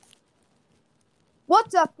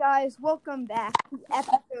What's up, guys? Welcome back to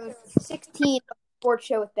episode 16 of the Sports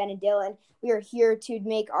Show with Ben and Dylan. We are here to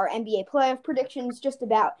make our NBA playoff predictions just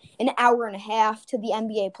about an hour and a half till the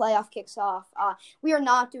NBA playoff kicks off. We are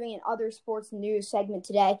not doing an other sports news segment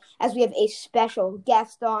today as we have a special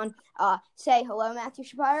guest on. Say hello, Matthew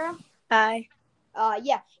Shapiro. Hi.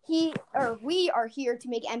 We are here to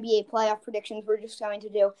make NBA playoff predictions. We're just going to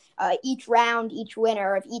do each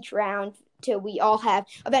winner of each round till we all have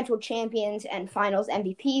eventual champions and finals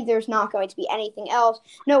MVP. There's not going to be anything else.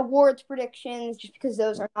 No awards predictions, just because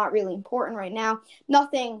those are not really important right now.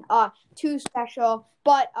 Nothing too special.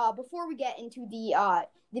 But before we get into the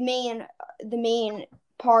main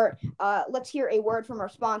part, let's hear a word from our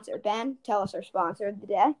sponsor. Ben, tell us our sponsor of the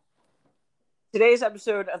day. Today's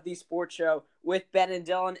episode of the Sports Show with Ben and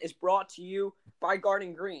Dylan is brought to you by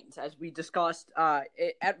Garden Greens, as we discussed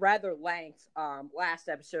at rather length last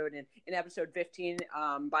episode in episode 15.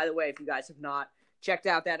 By the way, if you guys have not checked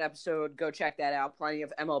out that episode, go check that out. Plenty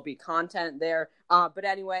of MLB content there. But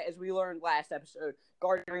anyway, as we learned last episode,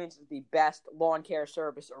 Garden Greens is the best lawn care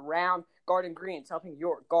service around. Garden Greens, helping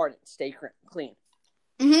your garden stay clean.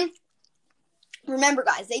 Mm-hmm. Remember,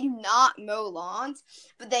 guys, they do not mow lawns,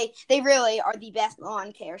 but they really are the best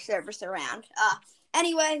lawn care service around.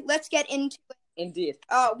 Anyway, let's get into it. Indeed.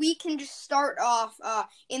 We can just start off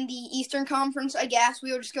in the Eastern Conference, I guess.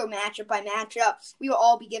 We will just go matchup by matchup. We will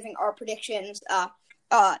all be giving our predictions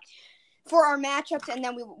for our matchups, and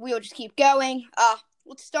then we will just keep going.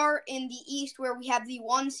 Let's start in the East, where we have the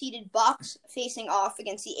 1-seeded Bucks facing off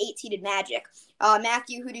against the 8-seeded Magic.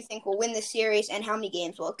 Matthew, who do you think will win this series, and how many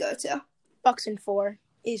games will it go to? Bucks in 4.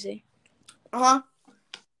 Easy.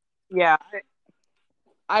 Yeah,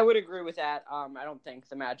 I would agree with that. I don't think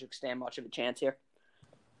the Magic stand much of a chance here.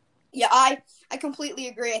 Yeah, I completely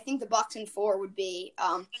agree. I think the Bucks in 4 would be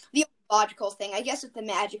the logical thing. I guess if the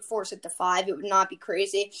Magic force it to 5, it would not be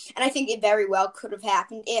crazy. And I think it very well could have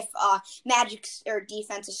happened if Magic's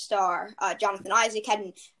defensive star, Jonathan Isaac,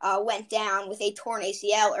 hadn't went down with a torn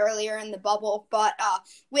ACL earlier in the bubble. But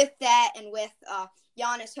with that and with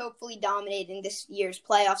Giannis hopefully dominating this year's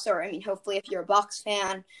playoffs, hopefully if you're a Bucks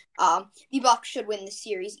fan, the Bucks should win the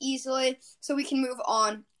series easily. So we can move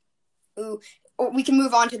on. We can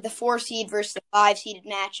move on to the 4-seed versus the 5-seeded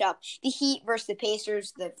matchup. The Heat versus the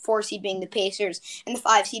Pacers, the 4-seed being the Pacers, and the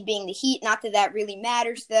 5-seed being the Heat. Not that that really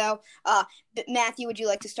matters, though. But Matthew, would you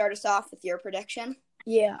like to start us off with your prediction?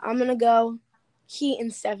 Yeah, I'm going to go Heat in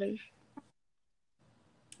 7.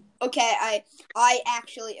 Okay, I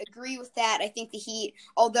actually agree with that. I think the Heat,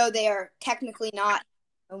 although they are technically not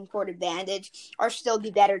home court advantage, are still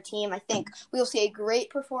the better team. I think we'll see a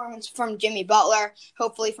great performance from Jimmy Butler,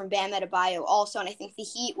 hopefully from Bam Adebayo also, and I think the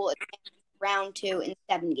Heat will advance round 2 in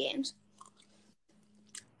 7 games.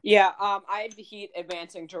 Yeah, I have the Heat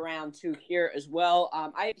advancing to round 2 here as well.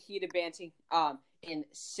 I have the Heat advancing in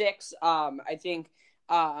 6. I think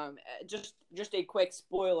just a quick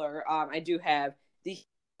spoiler. I do have the Heat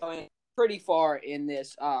going pretty far in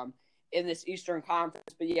this Eastern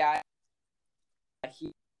Conference, but yeah,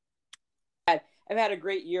 I've had a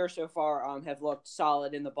great year so far. Have looked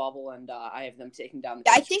solid in the bubble, and I have them taking down the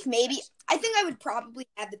Pacers. I think I would probably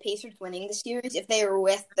have the Pacers winning the series if they were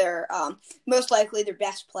with their most likely their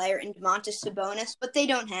best player in Domantas Sabonis, but they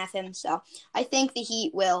don't have him, so I think the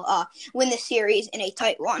Heat will win the series in a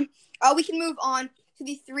tight one. We can move on to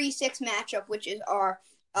the 3-6 matchup, which is our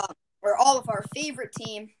all of our favorite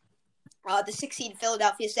team. The 6-seed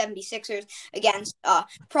Philadelphia 76ers against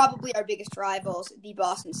probably our biggest rivals, the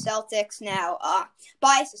Boston Celtics. Now,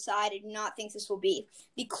 bias aside, I do not think this will be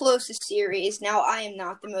the closest series. Now, I am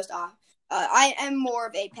not the most I am more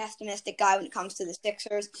of a pessimistic guy when it comes to the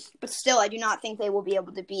Sixers, but still, I do not think they will be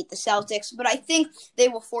able to beat the Celtics. But I think they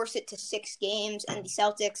will force it to 6 games, and the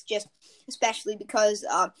Celtics just, especially because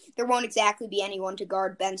there won't exactly be anyone to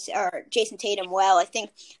guard Jason Tatum well. I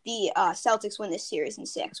think the Celtics win this series in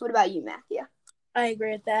 6. What about you, Matthew? I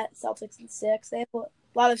agree with that. Celtics in 6. They have a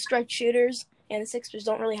lot of strike shooters, and the Sixers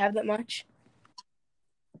don't really have that much.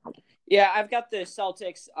 Yeah, I've got the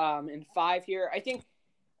Celtics in 5 here. I think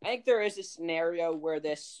there is a scenario where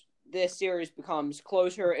this series becomes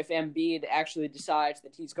closer if Embiid actually decides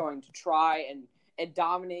that he's going to try and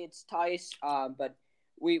dominates Tice. But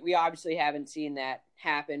we obviously haven't seen that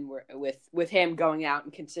happen with him going out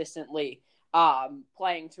and consistently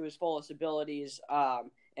playing to his fullest abilities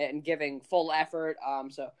and giving full effort.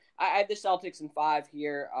 So I have the Celtics in 5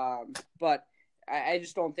 here, but I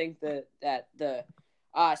just don't think that the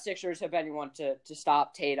Sixers have anyone to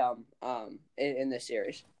stop Tatum in this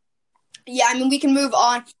series. Yeah, we can move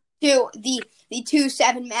on to the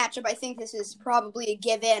 2-7 matchup. I think this is probably a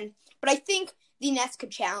given, but I think the Nets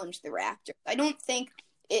could challenge the Raptors. I don't think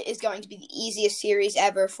it is going to be the easiest series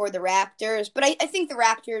ever for the Raptors, but I think the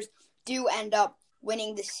Raptors do end up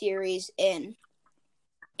winning the series in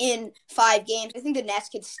 5 games. I think the Nets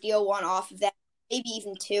could steal one off of that, maybe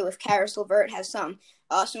even 2 if Karis LeVert has some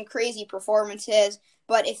crazy performances.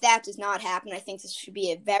 But if that does not happen, I think this should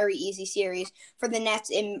be a very easy series for the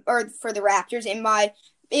Nets or for the Raptors. It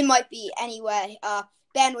might be anyway.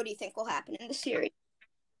 Ben, what do you think will happen in the series?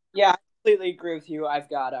 Yeah, I completely agree with you. I've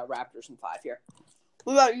got Raptors in 5 here.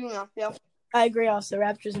 What about you, Matthew? I agree also.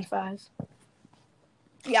 Raptors in 5.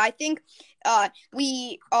 Yeah, I think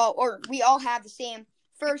we all have the same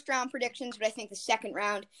first round predictions, but I think the second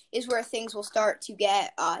round is where things will start to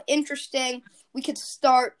get interesting. We could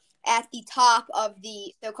start at the top of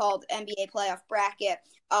the so-called NBA playoff bracket,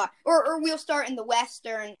 or we'll start in the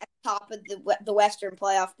Western at the top of the Western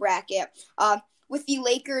playoff bracket. With the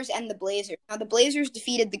Lakers and the Blazers. Now, the Blazers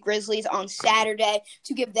defeated the Grizzlies on Saturday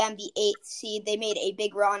to give them the 8th seed. They made a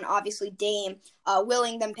big run, obviously Dame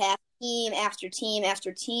willing them past team after team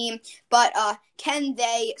after team. But can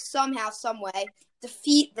they somehow, some way,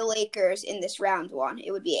 defeat the Lakers in this round 1?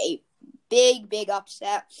 It would be a big, big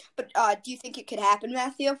upset. But do you think it could happen,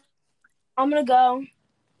 Matthew? I'm going to go.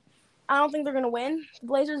 I don't think they're going to win, the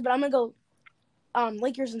Blazers, but I'm going to go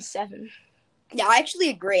Lakers in 7. Yeah, I actually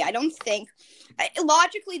agree. I don't think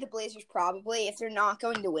logically the Blazers probably, if they're not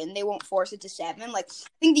going to win, they won't force it to 7. Like, I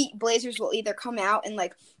think the Blazers will either come out and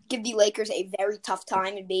like give the Lakers a very tough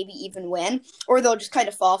time and maybe even win, or they'll just kind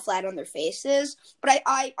of fall flat on their faces. But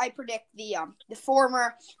I predict the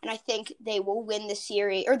former, and I think they will win the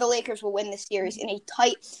series, or the Lakers will win the series in a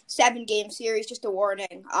tight 7-game series. Just a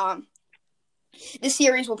warning. The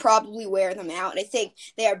series will probably wear them out, and I think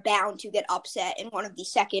they are bound to get upset in one of the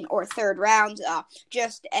second or third rounds.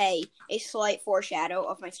 Just a slight foreshadow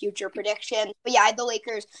of my future prediction. But yeah, I had the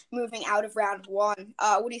Lakers moving out of round 1.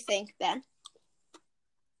 What do you think, Ben?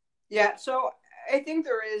 Yeah, so I think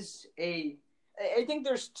there's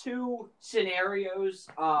 2 scenarios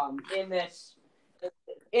in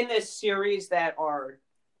this series that are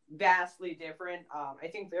vastly different. I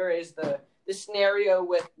think there is the scenario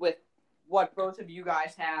with what both of you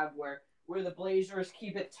guys have, where the Blazers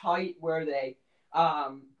keep it tight, where they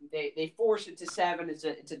force it to 7. It's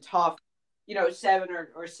a tough, 7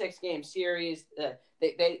 or 6 game series.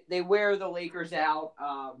 They wear the Lakers out.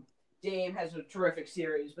 Dame has a terrific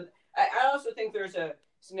series, but I also think there's a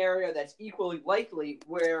scenario that's equally likely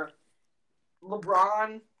where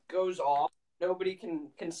LeBron goes off. Nobody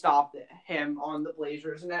can stop him on the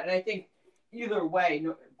Blazers, and I think either way,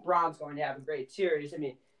 LeBron's going to have a great series. I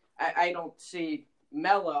mean, I don't see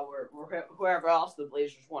Melo or whoever else the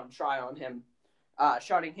Blazers want to try on him,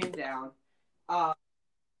 shutting him down. But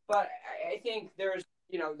I think there's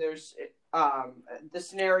the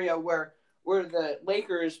scenario where the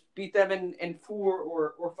Lakers beat them in 4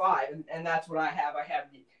 or 5, and that's what I have. I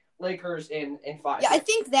have the Lakers in 5. Yeah, I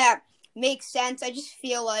think that makes sense. I just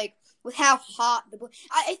feel like with how hot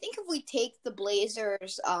I think if we take the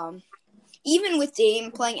Blazers, even with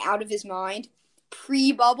Dame playing out of his mind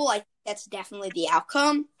pre-bubble, I think that's definitely the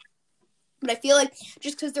outcome. But I feel like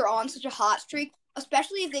just because they're on such a hot streak,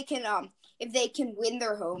 especially if they can win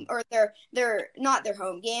their home, or they're not their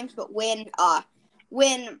home games, but win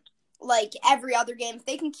like every other game, if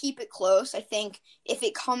they can keep it close, I think if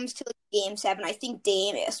it comes to game 7, I think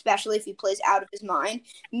Dame, especially if he plays out of his mind,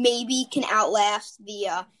 maybe can outlast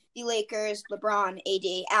the Lakers, LeBron,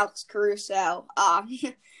 AD, Alex Caruso.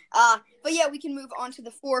 But yeah, we can move on to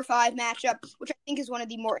the 4-5 matchup, which I think is one of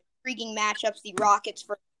the more intriguing matchups, the Rockets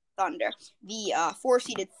versus Thunder. The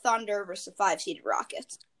 4-seeded Thunder versus the 5-seeded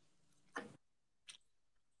Rockets.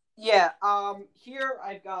 Yeah, here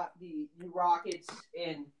I've got the Rockets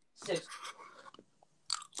in 6.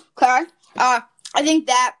 Okay. I think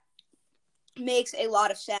that makes a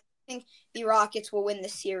lot of sense. I think the Rockets will win the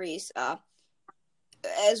series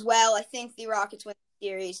as well. I think the Rockets win the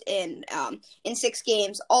series in 6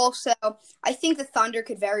 games. Also, I think the Thunder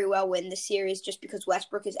could very well win the series just because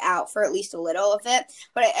Westbrook is out for at least a little of it.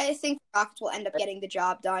 But I think the Rockets will end up getting the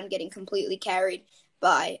job done, getting completely carried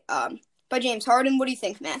by James Harden. What do you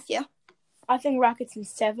think, Matthew? I think Rockets in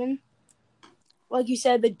 7. Like you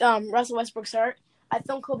said, the Russell Westbrook's hurt. I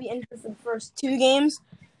think he'll be injured for the first 2 games.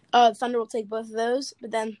 Thunder will take both of those,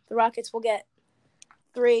 but then the Rockets will get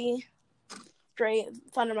 3 straight.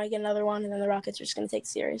 Thunder might get another one, and then the Rockets are just going to take the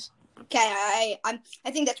series. Okay, I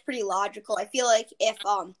think that's pretty logical. I feel like if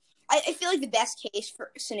I feel like the best case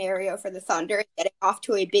scenario for the Thunder is getting off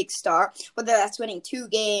to a big start, whether that's winning 2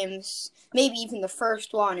 games, maybe even the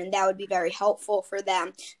first one, and that would be very helpful for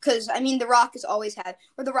them. Because, I mean, the Rockets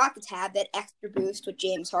have that extra boost with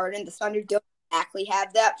James Harden. The Thunder don't exactly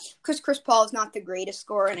have that because Chris Paul is not the greatest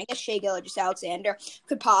scorer, and I guess Shai Gilgeous-Alexander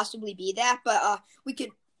could possibly be that. But we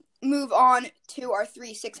could move on to our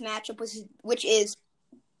 3-6 matchup, which is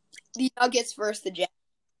the Nuggets versus the Jazz.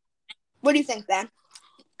 What do you think, Ben?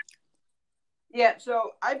 Yeah,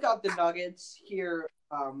 so I've got the Nuggets here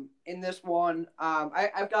in this one.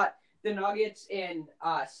 I've got the Nuggets in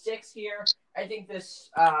 6 here. I think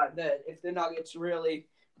if the Nuggets really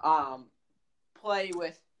play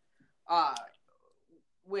with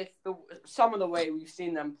some of the way we've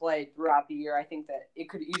seen them play throughout the year, I think that it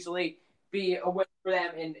could easily be a win for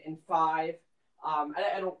them in 5.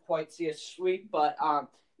 I don't quite see a sweep, but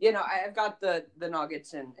I've got the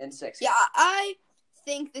Nuggets in 6. Yeah, I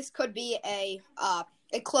think this could be a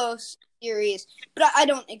close series, but I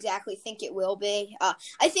don't exactly think it will be.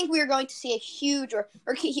 I think we are going to see a huge, or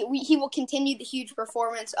he will continue the huge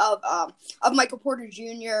performance of Michael Porter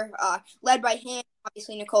Jr., led by him,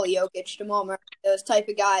 obviously Nikola Jokic, Jamal Murray, those type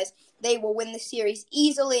of guys. They will win the series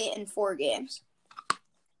easily in 4 games.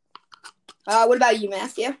 What about you,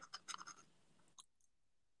 Matthew?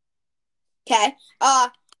 Okay.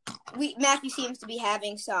 Matthew seems to be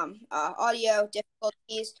having some audio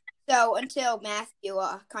difficulties. So until Matthew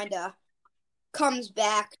kind of comes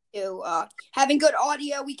back to having good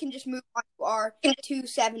audio, we can just move on to our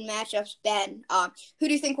 2-7 matchups. Ben, who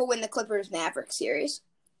do you think will win the Clippers-Mavericks series?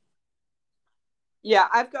 Yeah,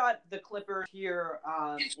 I've got the Clippers here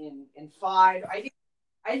in 5. I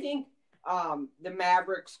think the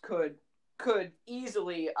Mavericks could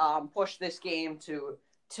easily push this game to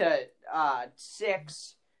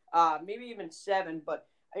 6, maybe even 7. But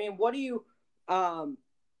I mean, what do you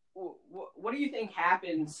think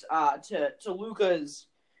happens to Luka's,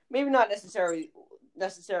 maybe not necessarily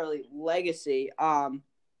legacy,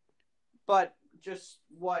 but just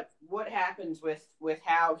what happens with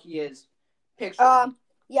how he is pictured?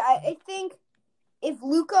 Yeah, I think if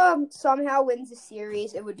Luka somehow wins the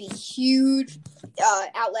series, it would be huge,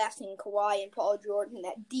 outlasting Kawhi and Paul George in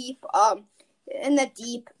that deep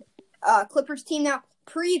Clippers team. Now,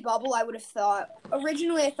 pre-bubble, I would have thought.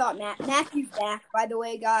 Originally, I thought Matthew's back. By the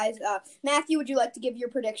way, guys, Matthew, would you like to give your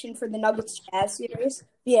prediction for the Nuggets Jazz series?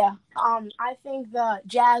 Yeah. I think the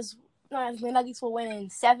Nuggets will win in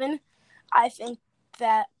 7. I think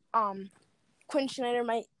that Quinn Snyder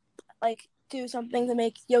might do something to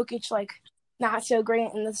make Jokic not so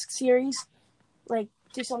great in this series,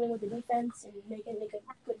 do something with the defense and make a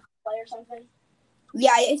good play or something.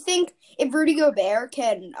 Yeah, I think if Rudy Gobert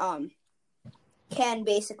can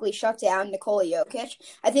basically shut down Nikola Jokic,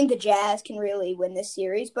 I think the Jazz can really win this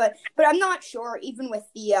series. But I'm not sure, even with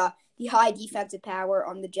the high defensive power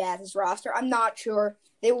on the Jazz's roster, I'm not sure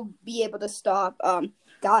they will be able to stop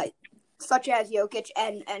guys such as Jokic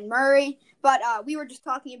and Murray. But we were just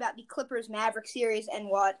talking about the Clippers-Mavericks series and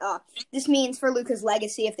what this means for Luka's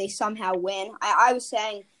legacy if they somehow win. I was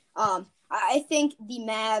saying I think the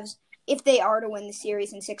Mavs, if they are to win the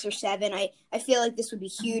series in 6 or 7, I feel like this would be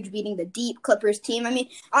huge, beating the deep Clippers team. I mean,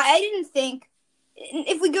 I didn't think,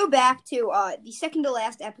 if we go back to the second to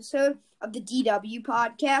last episode of the DW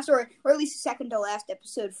podcast, or at least the second to last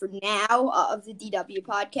episode for now of the DW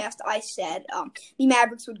podcast, I said the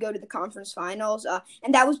Mavericks would go to the conference finals,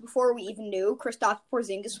 and that was before we even knew Kristaps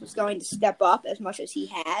Porzingis was going to step up as much as he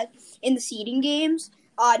had in the seeding games.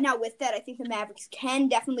 Now, with that, I think the Mavericks can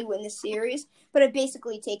definitely win this series, but I've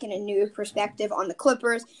basically taken a new perspective on the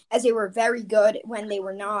Clippers, as they were very good when they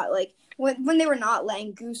were not when they were not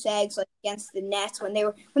laying goose eggs against the Nets. When they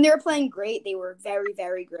were playing great, they were very,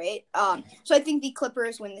 very great. So I think the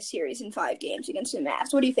Clippers win the series in 5 games against the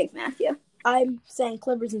Mavs. What do you think, Matthew? I'm saying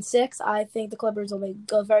Clippers in 6. I think the Clippers will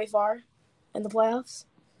go very far in the playoffs.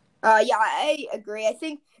 Yeah, I agree. I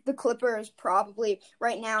think the Clippers probably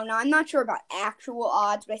right now. Now, I'm not sure about actual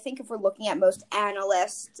odds, but I think if we're looking at most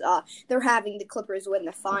analysts, they're having the Clippers win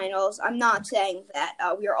the finals. I'm not saying that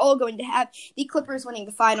we are all going to have the Clippers winning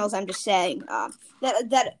the finals. I'm just saying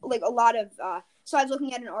that a lot of. So I was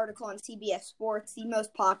looking at an article on CBS Sports. The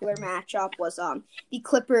most popular matchup was the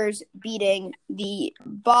Clippers beating the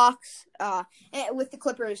Bucks, with the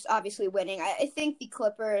Clippers obviously winning. I think the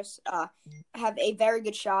Clippers have a very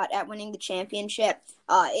good shot at winning the championship.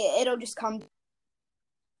 It'll just come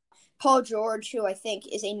Paul George, who I think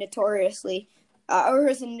is a notorious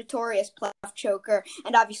playoff choker,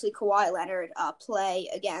 and obviously Kawhi Leonard play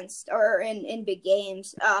against or in big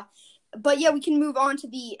games. But yeah, we can move on to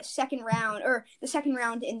the second round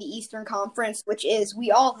in the Eastern Conference, which is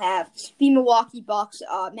we all have the Milwaukee Bucks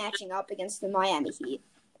matching up against the Miami Heat.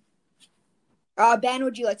 Ben,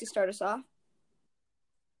 would you like to start us off?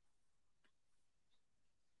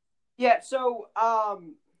 Yeah, so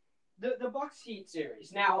the Bucks Heat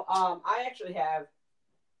series. Now, I actually have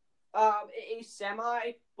a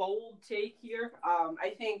semi bold take here.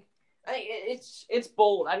 I think it's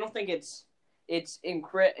bold. I don't think it's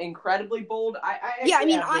incredibly bold. I Yeah, I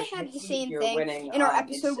actually mean, have I the had the Heat same here thing winning in our in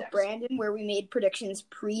episode with 6. Brandon where we made predictions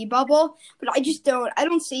pre-bubble, but I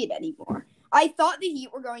don't see it anymore. I thought the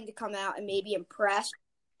Heat were going to come out and maybe impress,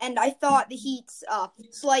 and I thought the Heat's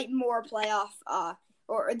slight more playoff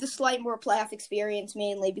experience,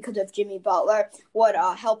 mainly because of Jimmy Butler, would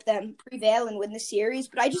help them prevail and win the series,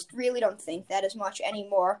 but I just really don't think that as much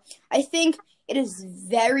anymore. I think it is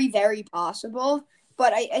very, very possible,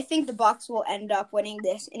 but I think the Bucks will end up winning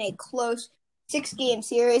this in a close 6-game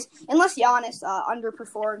series, unless Giannis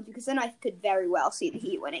underperforms, because then I could very well see the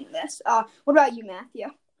Heat winning this. What about you, Matthew?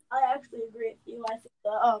 I actually agree with you. I think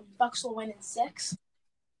the Bucks will win in 6.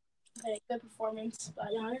 A good performance by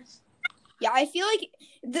Giannis. Yeah, I feel like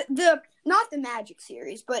the not the Magic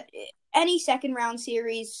series, but any second round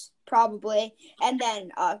series probably, and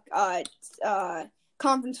then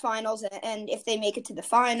conference finals, and if they make it to the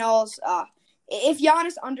finals, if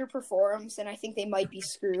Giannis underperforms, then I think they might be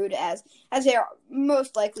screwed, as they are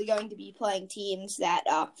most likely going to be playing teams that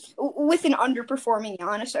with an underperforming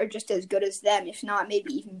Giannis are just as good as them, if not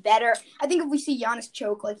maybe even better. I think if we see Giannis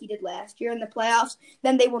choke like he did last year in the playoffs,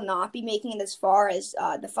 then they will not be making it as far as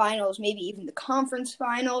the finals, maybe even the conference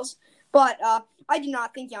finals. But I do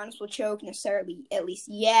not think Giannis will choke necessarily, at least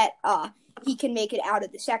yet. He can make it out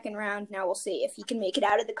of the second round. Now we'll see if he can make it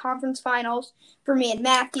out of the conference finals for me and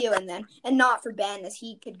Matthew, and not for Ben, as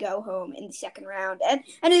he could go home in the second round. And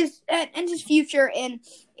his future in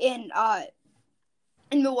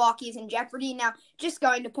Milwaukee is in jeopardy. Now, just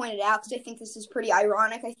going to point it out because I think this is pretty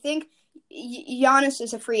ironic. I think Giannis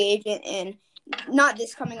is a free agent in not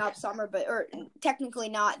this coming up summer, or technically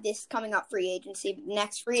not this coming up free agency, but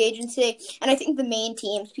next free agency. And I think the main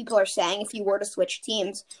teams people are saying, if you were to switch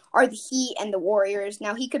teams, are the Heat and the Warriors.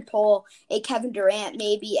 Now, he could pull a Kevin Durant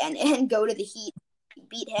maybe and go to the Heat,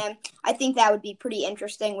 beat him. I think that would be pretty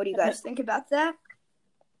interesting. What do you guys think about that?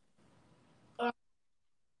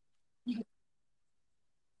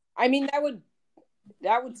 I mean,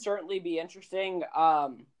 that would certainly be interesting.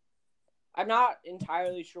 I'm not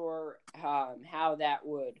entirely sure how that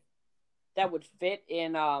would fit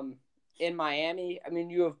in Miami. I mean,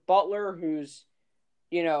 you have Butler, who's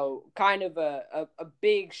kind of a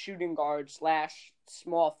big shooting guard /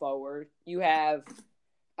 small forward. You have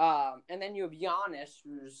and then you have Giannis,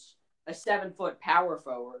 who's a 7-foot power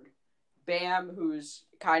forward. Bam, who's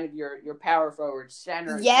kind of your power forward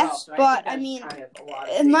center. Yes, so but I mean, kind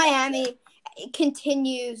of Miami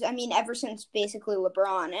continues. I mean, ever since basically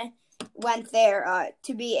LeBron went there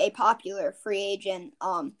to be a popular free agent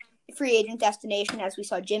destination, as we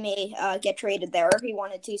saw Jimmy get traded there. He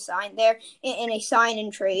wanted to sign there in a sign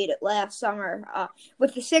and trade last summer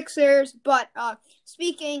with the Sixers. But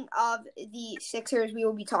speaking of the Sixers, we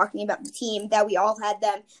will be talking about the team that we all had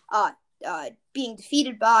them being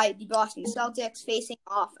defeated by, the Boston Celtics, facing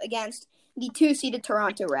off against the 2-seeded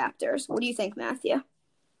Toronto Raptors. What do you think, Matthew?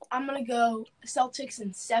 I'm going to go Celtics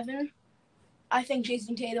in 7. I think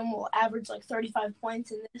Jason Tatum will average like 35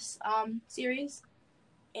 points in this series,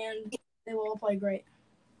 and they will all play great.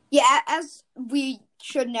 Yeah, as we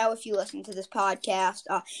should know if you listen to this podcast,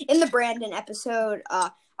 in the Brandon episode,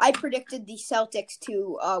 I predicted the Celtics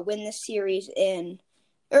to win this series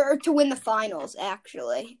or to win the finals,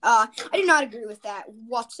 actually. I do not agree with that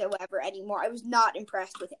whatsoever anymore. I was not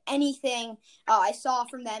impressed with anything I saw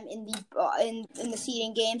from them in the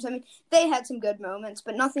seeding games. I mean, they had some good moments,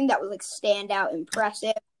 but nothing that was like standout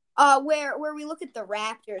impressive. Where we look at the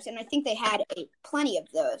Raptors, and I think they had plenty of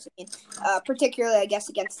those. I mean, particularly, I guess,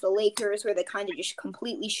 against the Lakers, where they kind of just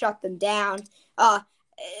completely shut them down.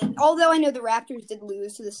 Although I know the Raptors did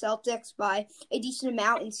lose to the Celtics by a decent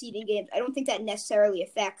amount in seeding games, I don't think that necessarily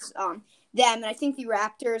affects them. And I think the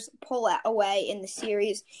Raptors pull away in the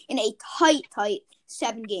series in a tight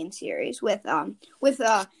 7-game series with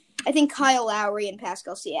I think Kyle Lowry and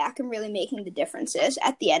Pascal Siakam really making the differences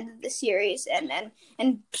at the end of the series, and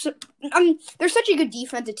they're such a good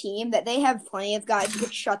defensive team that they have plenty of guys who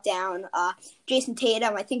could shut down Jason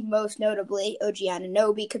Tatum. I think most notably OG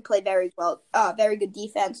Anunoby could play very good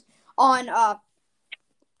defense on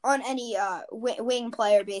any wing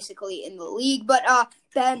player basically in the league. But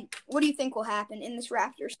Ben, what do you think will happen in this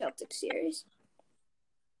Raptors Celtics series?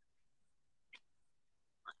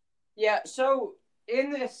 Yeah, so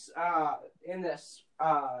in the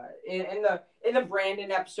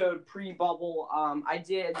Brandon episode pre-bubble, I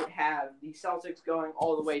did have the Celtics going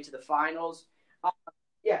all the way to the finals.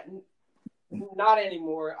 Not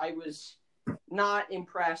anymore. I was not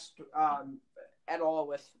impressed at all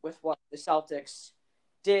with what the Celtics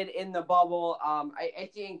did in the bubble. I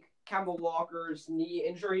think Kemba Walker's knee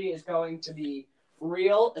injury is going to be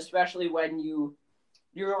real, especially when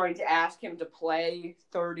you're going to ask him to play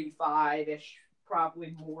 35-ish,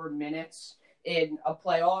 probably more minutes in a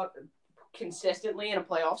playoff consistently in a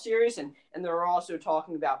playoff series, and they're also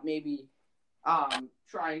talking about maybe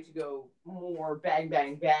trying to go more bang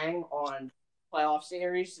bang bang on playoff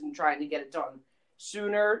series and trying to get it done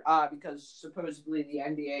sooner because supposedly the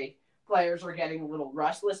NBA players are getting a little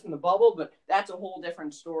restless in the bubble, but that's a whole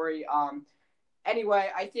different story. Anyway,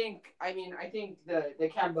 I think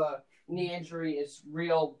the Kemba knee injury is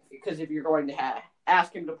real because if you're going to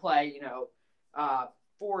ask him to play,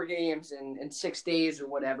 4 games in 6 days or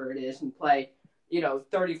whatever it is and play,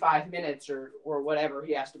 35 minutes or whatever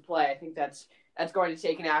he has to play, I think that's going to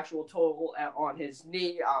take an actual toll on his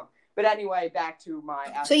knee. But anyway, back to my.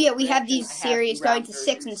 So yeah, we have these series going to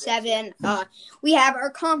 6 and 7. We have our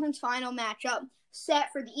conference final matchup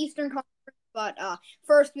set for the Eastern Conference. But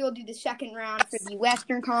first, we will do the second round for the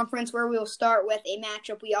Western Conference, where we will start with a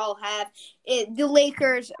matchup we all have: the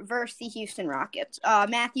Lakers versus the Houston Rockets.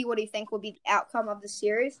 Matthew, what do you think will be the outcome of the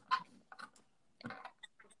series?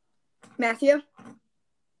 Matthew?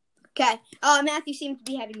 Okay. Matthew seems to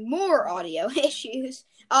be having more audio issues.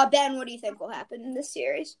 Ben, what do you think will happen in this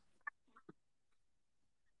series?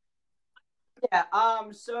 Yeah.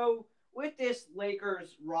 So with this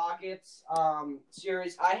Lakers-Rockets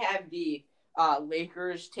series, I have the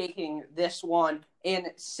Lakers taking this one in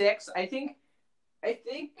 6. I think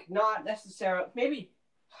not necessarily. Maybe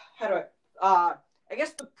how do I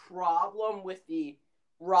guess the problem with the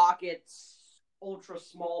Rockets ultra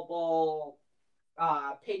small ball,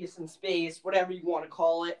 pace and space, whatever you want to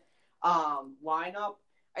call it, lineup.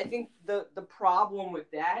 I think the problem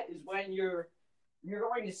with that is when you're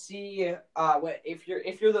going to see if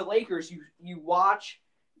you're the Lakers, you watch.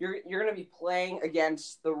 You're going to be playing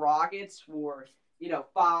against the Rockets for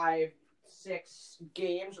 5-6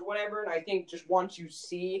 games or whatever, and I think just once you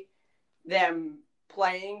see them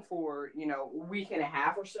playing for a week and a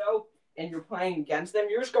half or so, and you're playing against them,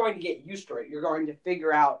 you're just going to get used to it. You're going to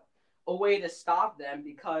figure out a way to stop them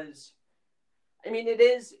because, it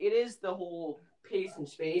is the whole pace and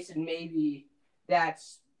space, and maybe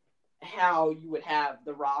that's how you would have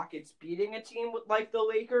the Rockets beating a team like the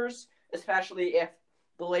Lakers, especially if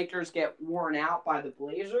the Lakers get worn out by the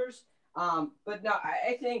Blazers. But no,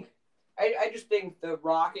 I just think the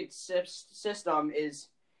Rockets system is,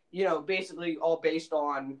 basically all based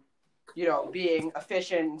on, being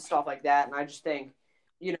efficient and stuff like that. And I just think,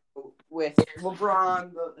 with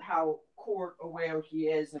LeBron, how court aware he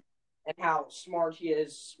is and how smart he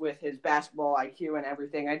is with his basketball IQ and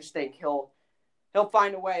everything, I just think he'll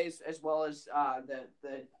find a way, as well as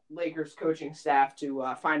the Lakers coaching staff, to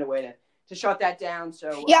find a way to shut that down.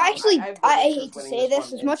 So yeah, actually, I hate to say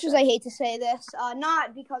this. As much as I hate to say this,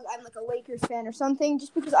 not because I'm like a Lakers fan or something,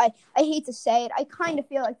 just because I hate to say it. I kind of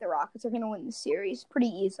feel like the Rockets are going to win the series pretty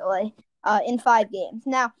easily in 5 games.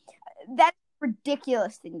 Now, that's a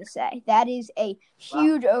ridiculous thing to say. That is a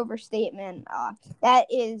huge overstatement. That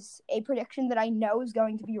is a prediction that I know is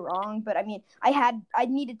going to be wrong, but I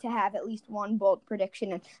needed to have at least one bold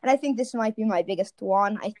prediction, and I think this might be my biggest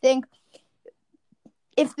one. I think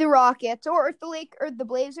if the Rockets or if the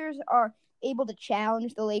Blazers are able to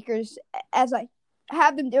challenge the Lakers as I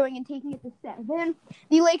have them doing and taking it to 7,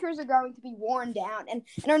 the Lakers are going to be worn down and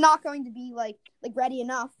are not going to be like ready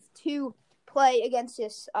enough to play against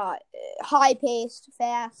this high-paced,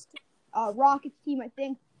 fast Rockets team. I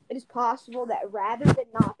think it is possible that rather than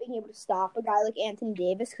not being able to stop a guy like Anthony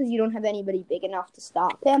Davis because you don't have anybody big enough to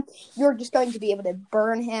stop him, you're just going to be able to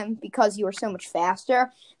burn him because you are so much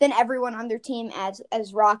faster than everyone on their team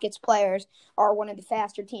as Rockets players are one of the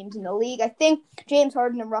faster teams in the league. I think James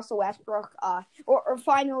Harden and Russell Westbrook or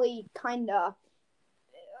finally kind of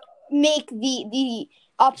make the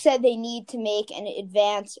upset they need to make and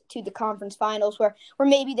advance to the conference finals, where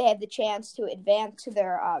maybe they have the chance to advance to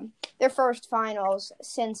their first finals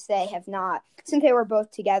since they were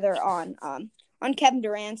both together on Kevin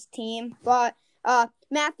Durant's team. But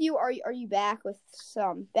Matthew, are you back with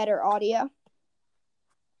some better audio?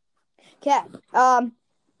 Okay.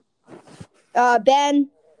 Ben,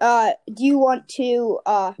 do you want to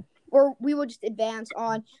or we will just advance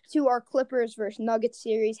on to our Clippers versus Nuggets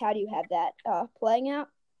series? How do you have that playing out?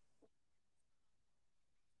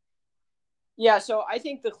 Yeah, so I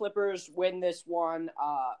think the Clippers win this one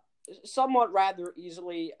somewhat rather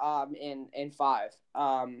easily in 5.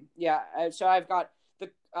 So I've got the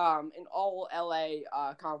in all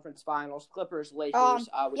LA conference finals, Clippers, Lakers,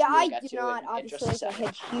 which we'll I get do to not. in Obviously, just a I second.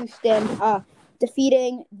 had Houston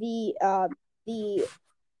defeating the the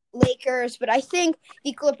Lakers, but I think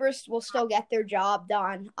the Clippers will still get their job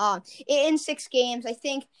done. In 6 games, I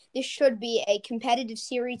think this should be a competitive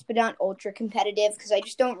series, but not ultra competitive because I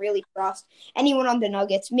just don't really trust anyone on the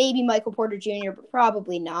Nuggets. Maybe Michael Porter Jr., but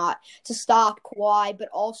probably not to stop Kawhi, but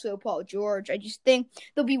also Paul George. I just think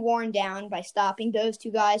they'll be worn down by stopping those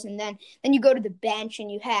two guys, and then you go to the bench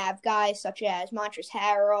and you have guys such as Montrezl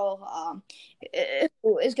Harrell,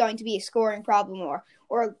 who is going to be a scoring problem,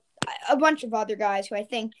 or a bunch of other guys who I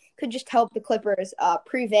think could just help the Clippers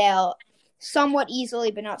prevail somewhat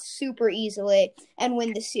easily, but not super easily, and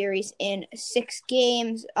win the series in 6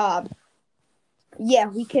 games.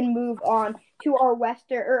 We can move on to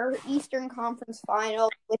our Eastern Conference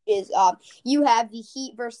Final, which is you have the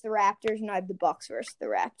Heat versus the Raptors, and I have the Bucks versus the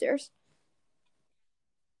Raptors.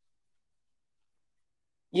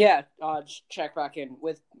 Yeah, just check back in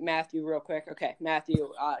with Matthew real quick. Okay, Matthew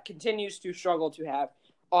continues to struggle to have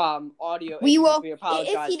audio. We will. We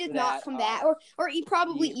apologize if he did not that. come back, or he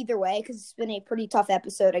probably either way, because it's been a pretty tough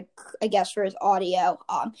episode, I guess, for his audio.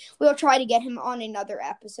 We'll try to get him on another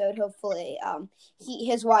episode. Hopefully,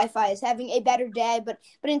 his Wi-Fi is having a better day. But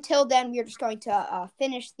until then, we are just going to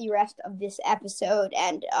finish the rest of this episode,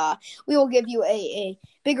 and we will give you a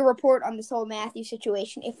bigger report on this whole Matthew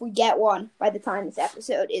situation if we get one by the time this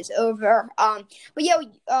episode is over. What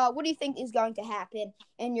do you think is going to happen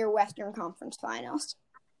in your Western Conference Finals?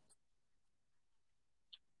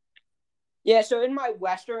 Yeah, so in my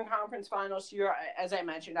Western Conference Finals here, as I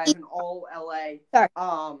mentioned, I have an all LA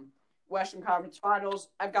Western Conference Finals.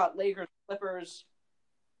 I've got Lakers, Clippers.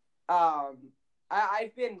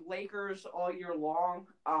 I've been Lakers all year long,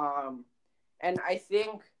 and I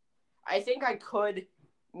think I could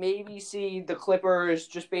maybe see the Clippers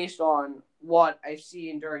just based on what I've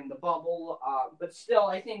seen during the bubble. But still,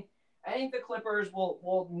 I think the Clippers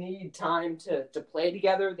will need time to play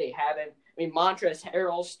together. They haven't. I mean, Montrezl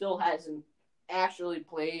Harrell still hasn't actually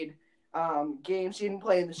played games. He didn't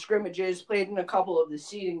play in the scrimmages, played in a couple of the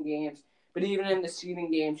seeding games, but even in the seeding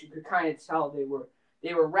games, you could kind of tell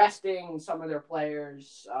they were resting some of their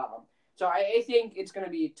players. So I think it's going to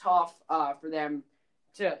be tough for them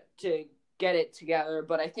to get it together.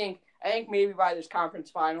 But I think maybe by this conference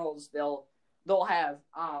finals they'll have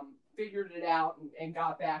figured it out and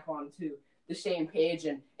got back onto the same page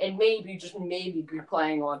and maybe be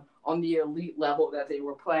playing on the elite level that they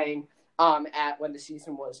were playing at when the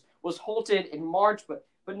season was halted in March, but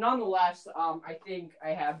nonetheless, I think I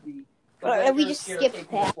have the we just skipped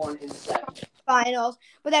past one in 7 finals,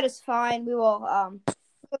 but that is fine. We'll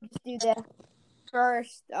just do that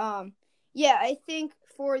first. I think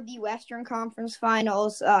for the Western Conference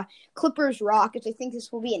Finals, Clippers Rockets. I think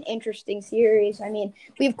this will be an interesting series. I mean,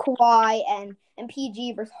 we have Kawhi and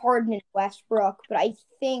PG versus Harden and Westbrook, but I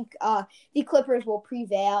think the Clippers will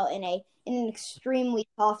prevail in an extremely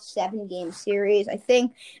tough 7-game series. I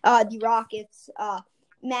think the Rockets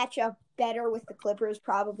match up better with the Clippers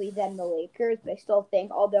probably than the Lakers, but I still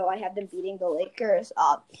think, although I have them beating the Lakers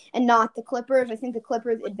and not the Clippers, I think the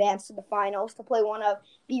Clippers advance to the finals to play one of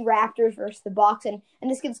the Raptors versus the Bucks, and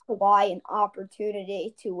this gives Kawhi an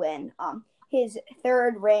opportunity to win his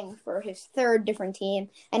 3rd ring for his 3rd different team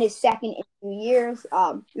and his 2nd in 2 years.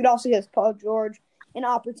 It also gives Paul George an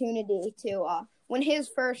opportunity to win his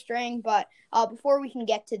 1st ring. But before we can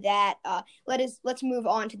get to that, let's move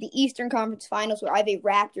on to the Eastern Conference Finals, where I have a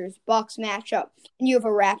Raptors-Bucks matchup, and you have a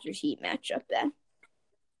Raptors-Heat matchup, Ben.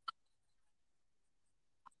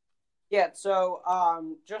 Yeah, so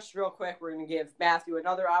just real quick, we're going to give Matthew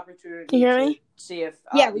another opportunity Can you hear me? to see if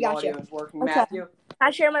we the got audio you. is working. Okay. Matthew? Can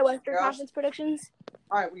I share my Western Conference predictions?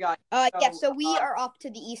 All right, we got So we are up to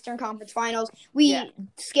the Eastern Conference Finals. We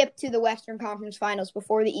skipped to the Western Conference Finals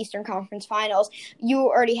before the Eastern Conference Finals. You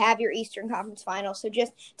already have your Eastern Conference Finals, so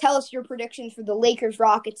just tell us your predictions for the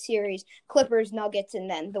Lakers-Rockets series, Clippers-Nuggets, and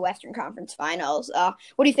then the Western Conference Finals.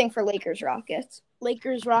 What do you think for Lakers-Rockets?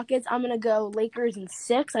 Lakers-Rockets, I'm going to go Lakers in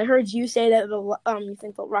 6. I heard you say that you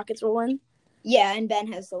think the Rockets will win. Yeah, and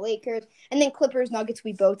Ben has the Lakers. And then Clippers-Nuggets,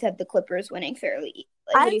 we both have the Clippers winning fairly easily.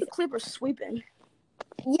 I have the Clippers sweeping.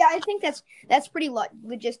 Yeah, I think that's pretty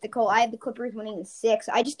logistical. I have the Clippers winning in 6.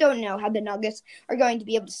 I just don't know how the Nuggets are going to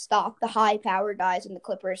be able to stop the high-powered guys in the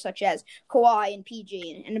Clippers, such as Kawhi and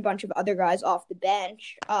PG and a bunch of other guys off the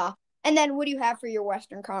bench. And then what do you have for your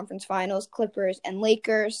Western Conference Finals, Clippers and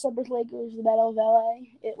Lakers? Clippers-Lakers, the Battle of LA.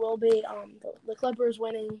 It will be the Clippers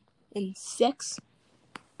winning in 6.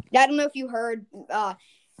 I don't know if you heard,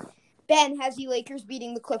 Ben has the Lakers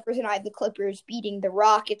beating the Clippers, and I have the Clippers beating the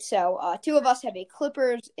Rockets. So 2 of us have a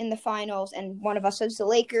Clippers in the finals, and 1 of us has the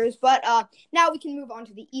Lakers. But now we can move on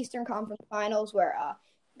to the Eastern Conference Finals, where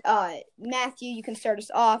Matthew, you can start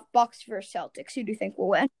us off. Bucks versus Celtics. Who do you think will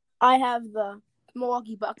win? I have the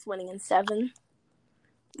Milwaukee Bucks winning in 7.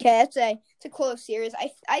 Okay, it's a close series.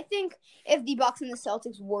 I think if the Bucks and the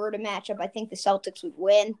Celtics were to match up, I think the Celtics would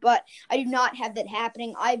win, but I do not have that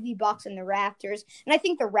happening. I have the Bucks and the Raptors, and I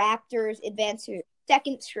think the Raptors advance to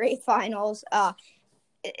second straight finals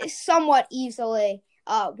somewhat easily,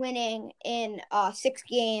 winning in 6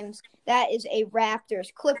 games. That is a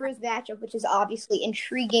Raptors-Clippers matchup, which is obviously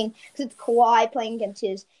intriguing because it's Kawhi playing against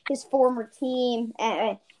his former team,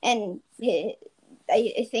 and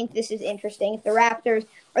I think this is interesting. If the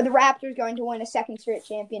Raptors going to win a second straight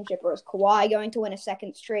championship, or is Kawhi going to win a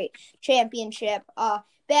second straight championship?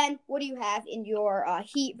 Ben, what do you have in your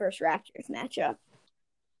Heat versus Raptors matchup?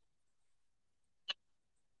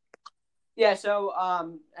 Yeah, so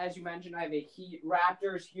as you mentioned, I have a Heat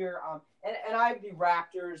Raptors here, and I have the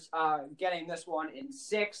Raptors getting this one in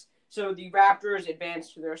 6. So the Raptors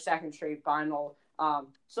advance to their second straight final.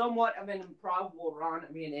 Somewhat of an improbable run.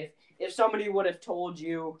 I mean, if somebody would have told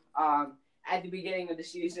you at the beginning of the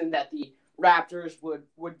season that the Raptors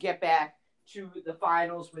would get back to the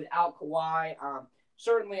finals without Kawhi,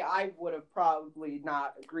 certainly I would have probably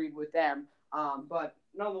not agreed with them. But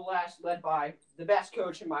nonetheless, led by the best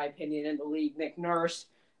coach, in my opinion, in the league, Nick Nurse,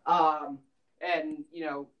 and,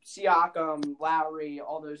 Siakam, Lowry,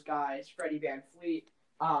 all those guys, Freddie VanVleet.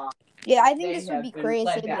 Yeah, I think this would be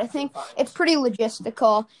crazy, but I think it's pretty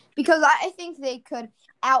logistical because I think they could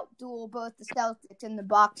outduel both the Celtics and the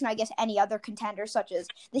Bucks, and I guess any other contender such as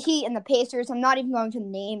the Heat and the Pacers. I'm not even going to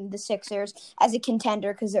name the Sixers as a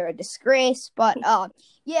contender because they're a disgrace, but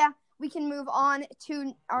yeah, we can move on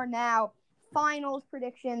to our now finals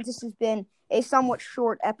predictions. This has been a somewhat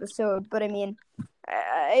short episode, but I mean,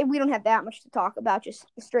 we don't have that much to talk about, just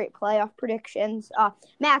straight playoff predictions.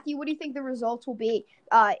 Matthew, what do you think the results will be?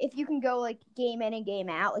 If you can go like game in and game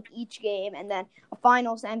out, like each game, and then a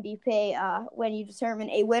finals MVP when you determine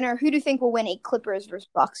a winner, who do you think will win a Clippers versus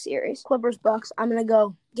Bucks series? Clippers Bucks. I'm gonna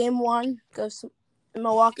go game 1 goes to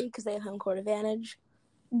Milwaukee because they have home court advantage.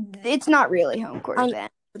 It's not really home court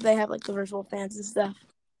advantage. They have like the virtual fans and stuff.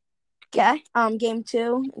 Okay. Game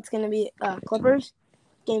 2, it's gonna be Clippers.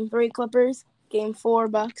 Game 3, Clippers. Game 4,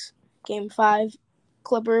 Bucks. Game 5,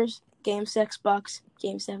 Clippers. Game 6, Bucks.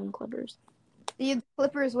 Game 7, Clippers. The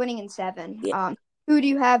Clippers winning in 7. Yeah. Who do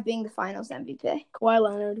you have being the finals MVP? Kawhi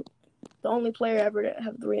Leonard, the only player ever to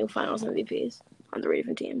have 3 finals MVPs on 3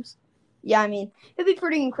 different teams. Yeah, I mean, it'd be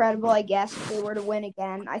pretty incredible, I guess, if they were to win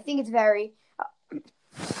again. I think it's very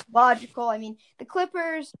logical. I mean, the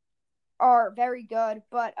Clippers are very good,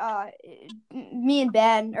 but me and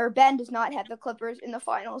Ben does not have the Clippers in the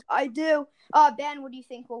finals. I do. Ben, what do you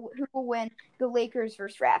think who will win the Lakers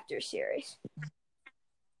versus Raptors series?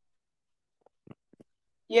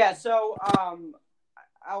 Yeah, so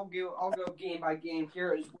I'll go game by game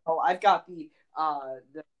here as well. I've got the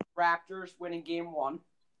Raptors winning game 1,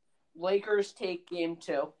 Lakers take game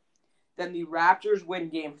 2, then the Raptors win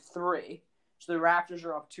game 3, so the Raptors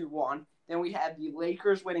are up 2-1. Then we had the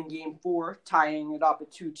Lakers winning game 4, tying it up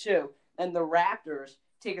at 2-2. Then the Raptors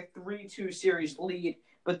take a 3-2 series lead,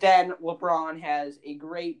 but then LeBron has a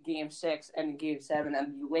great game 6 and game 7,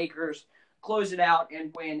 and the Lakers close it out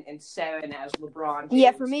and win in 7 as LeBron.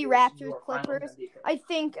 Yeah, for me, Raptors, Clippers. I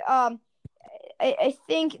think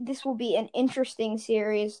this will be an interesting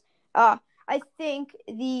series. I think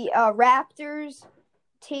the Raptors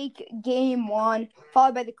take game 1,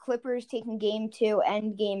 followed by the Clippers taking game 2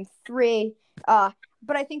 and game 3. But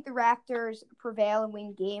I think the Raptors prevail and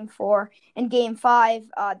win game 4 and game 5.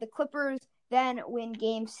 The Clippers then win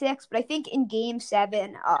game 6. But I think in game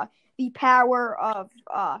 7, the power of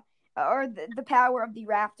the power of the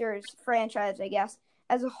Raptors franchise, I guess,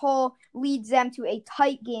 as a whole, leads them to a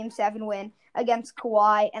tight game 7 win against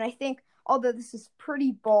Kawhi. And I think, although this is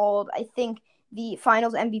pretty bold, I think the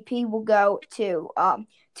Finals MVP will go to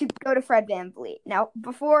Fred VanVleet. Now,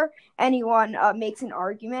 before anyone makes an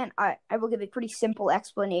argument, I will give a pretty simple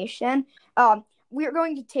explanation. We are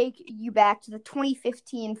going to take you back to the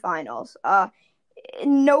 2015 Finals.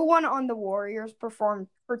 No one on the Warriors performed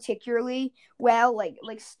particularly well, like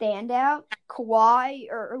standout. Kawhi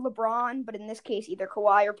or LeBron, but in this case, either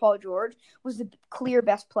Kawhi or Paul George was the clear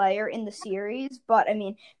best player in the series. But I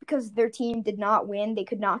mean, because their team did not win, they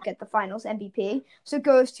could not get the Finals MVP. So it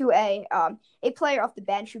goes to a player off the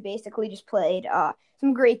bench who basically just played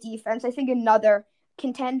some great defense. I think another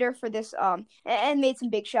contender for this and made some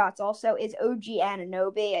big shots also is OG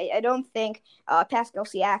Anunoby. I don't think Pascal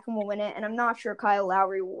Siakam will win it, and I'm not sure Kyle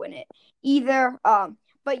Lowry will win it either.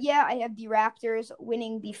 But yeah, I have the Raptors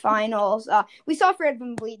winning the finals. We saw Fred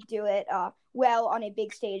VanVleet do it well on a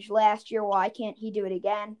big stage last year. Why can't he do it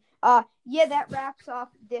again? Yeah, that wraps off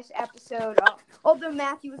this episode. Although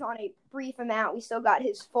Matthew was on a brief amount, we still got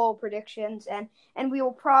his full predictions, and we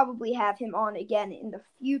will probably have him on again in the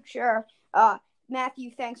future.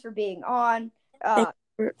 Matthew, thanks for being on. Thanks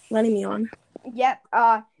for letting me on. Yep.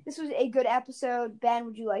 This was a good episode. Ben,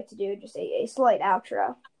 would you like to do just a slight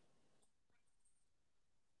outro?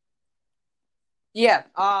 Yeah.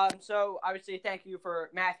 So obviously, thank you for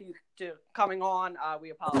Matthew to coming on.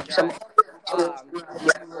 We apologize. We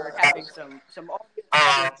were having some audio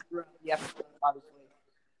problems throughout the episode,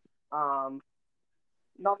 obviously.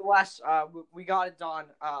 Nonetheless, we got it done,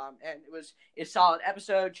 and it was a solid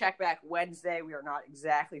episode. Check back Wednesday. We are not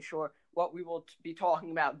exactly sure what we will be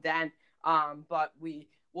talking about then, but we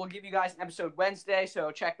will give you guys an episode Wednesday.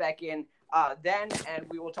 So check back in then, and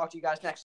we will talk to you guys next